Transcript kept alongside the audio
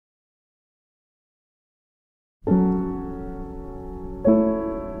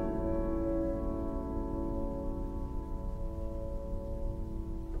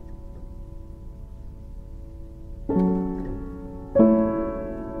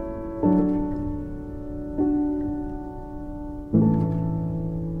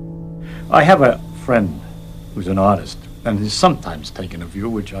I have a friend who's an artist, and he's sometimes taken a view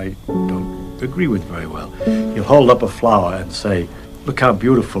which I don't agree with very well. He'll hold up a flower and say, look how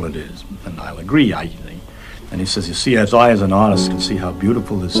beautiful it is. And I'll agree, and he says, you see, as I as an artist can see how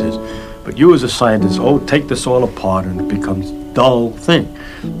beautiful this is, but you as a scientist, oh, take this all apart and it becomes a dull thing.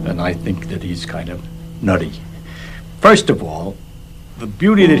 And I think that he's kind of nutty. First of all, the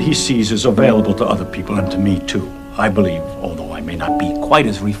beauty that he sees is available to other people and to me too. I believe, although I may not be quite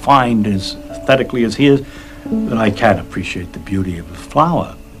as refined as aesthetically as he is, that I can appreciate the beauty of a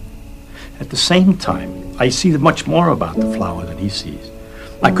flower. At the same time, I see much more about the flower than he sees.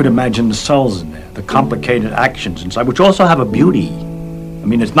 I could imagine the cells in there, the complicated actions inside, which also have a beauty. I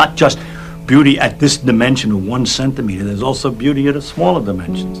mean, it's not just beauty at this dimension of 1 centimeter, there's also beauty at a smaller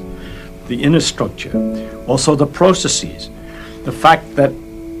dimensions. The inner structure, also the processes, the fact that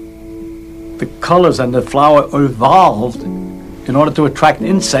the colors and the flower evolved in order to attract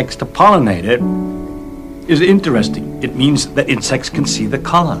insects to pollinate it is interesting. It means that insects can see the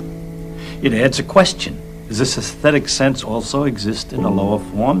color. It adds a question. Does this aesthetic sense also exist in the lower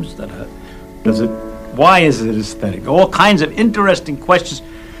forms? Why is it aesthetic? All kinds of interesting questions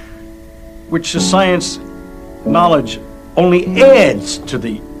which the science knowledge only adds to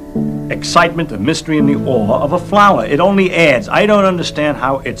the excitement, the mystery, and the awe of a flower. It only adds. I don't understand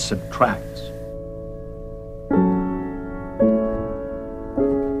how it subtracts.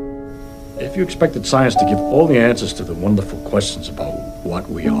 If you expected science to give all the answers to the wonderful questions about what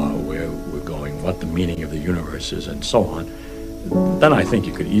we are, where we're going, what the meaning of the universe is, and so on, then I think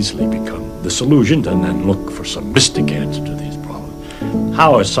you could easily become disillusioned and then look for some mystic answer to these problems.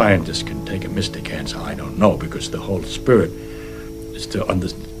 How a scientist can take a mystic answer, I don't know, because the whole spirit is to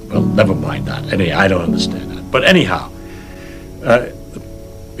understand. Well, never mind that. I don't understand that. But anyhow,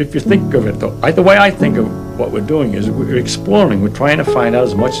 if you think of it, though, the way I think of what we're doing is we're exploring, we're trying to find out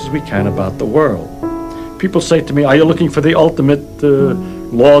as much as we can about the world. People say to me, are you looking for the ultimate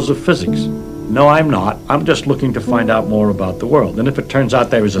laws of physics? No, I'm not. I'm just looking to find out more about the world. And if it turns out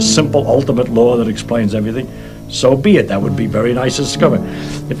there is a simple ultimate law that explains everything, so be it. That would be very nice to discover.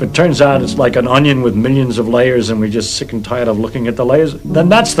 If it turns out it's like an onion with millions of layers and we're just sick and tired of looking at the layers, then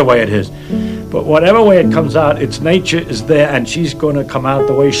that's the way it is. But whatever way it comes out, its nature is there and she's going to come out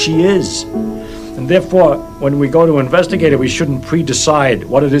the way she is. And therefore, when we go to investigate it, we shouldn't pre-decide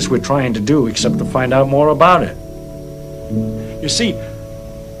what it is we're trying to do except to find out more about it. You see,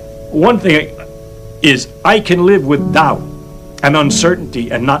 one thing is I can live with doubt and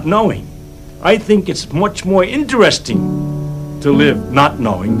uncertainty and not knowing. I think it's much more interesting to live not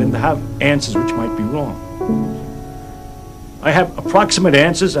knowing than to have answers which might be wrong. I have approximate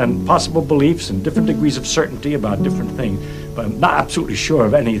answers and possible beliefs and different degrees of certainty about different things, but I'm not absolutely sure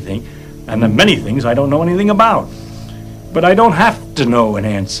of anything, and there are many things I don't know anything about. But I don't have to know an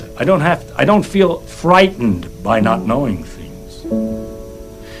answer. I don't feel frightened by not knowing things,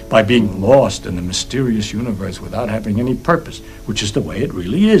 by being lost in the mysterious universe without having any purpose, which is the way it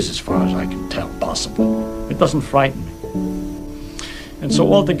really is as far as I can tell possible. It doesn't frighten me. And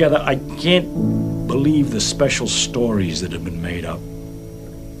so altogether, I can't believe the special stories that have been made up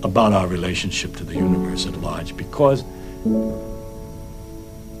about our relationship to the universe at large, because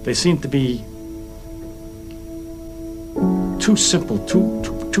they seem to be too simple,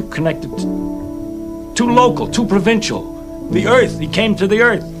 too connected, too local, too provincial. The earth, he came to the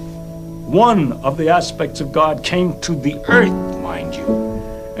earth. One of the aspects of God came to the earth, mind you.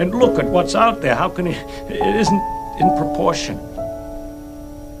 And look at what's out there. How can it isn't in proportion.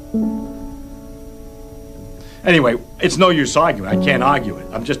 Anyway, it's no use arguing. I can't argue it.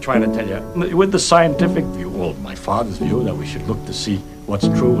 I'm just trying to tell you, with the scientific view, well, my father's view, that we should look to see what's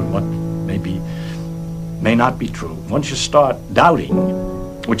true and what may not be true. Once you start doubting,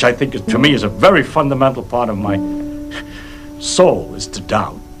 which I think to me is a very fundamental part of my soul, is to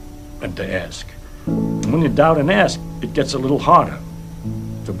doubt and to ask. And when you doubt and ask, it gets a little harder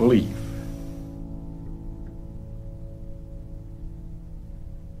to believe.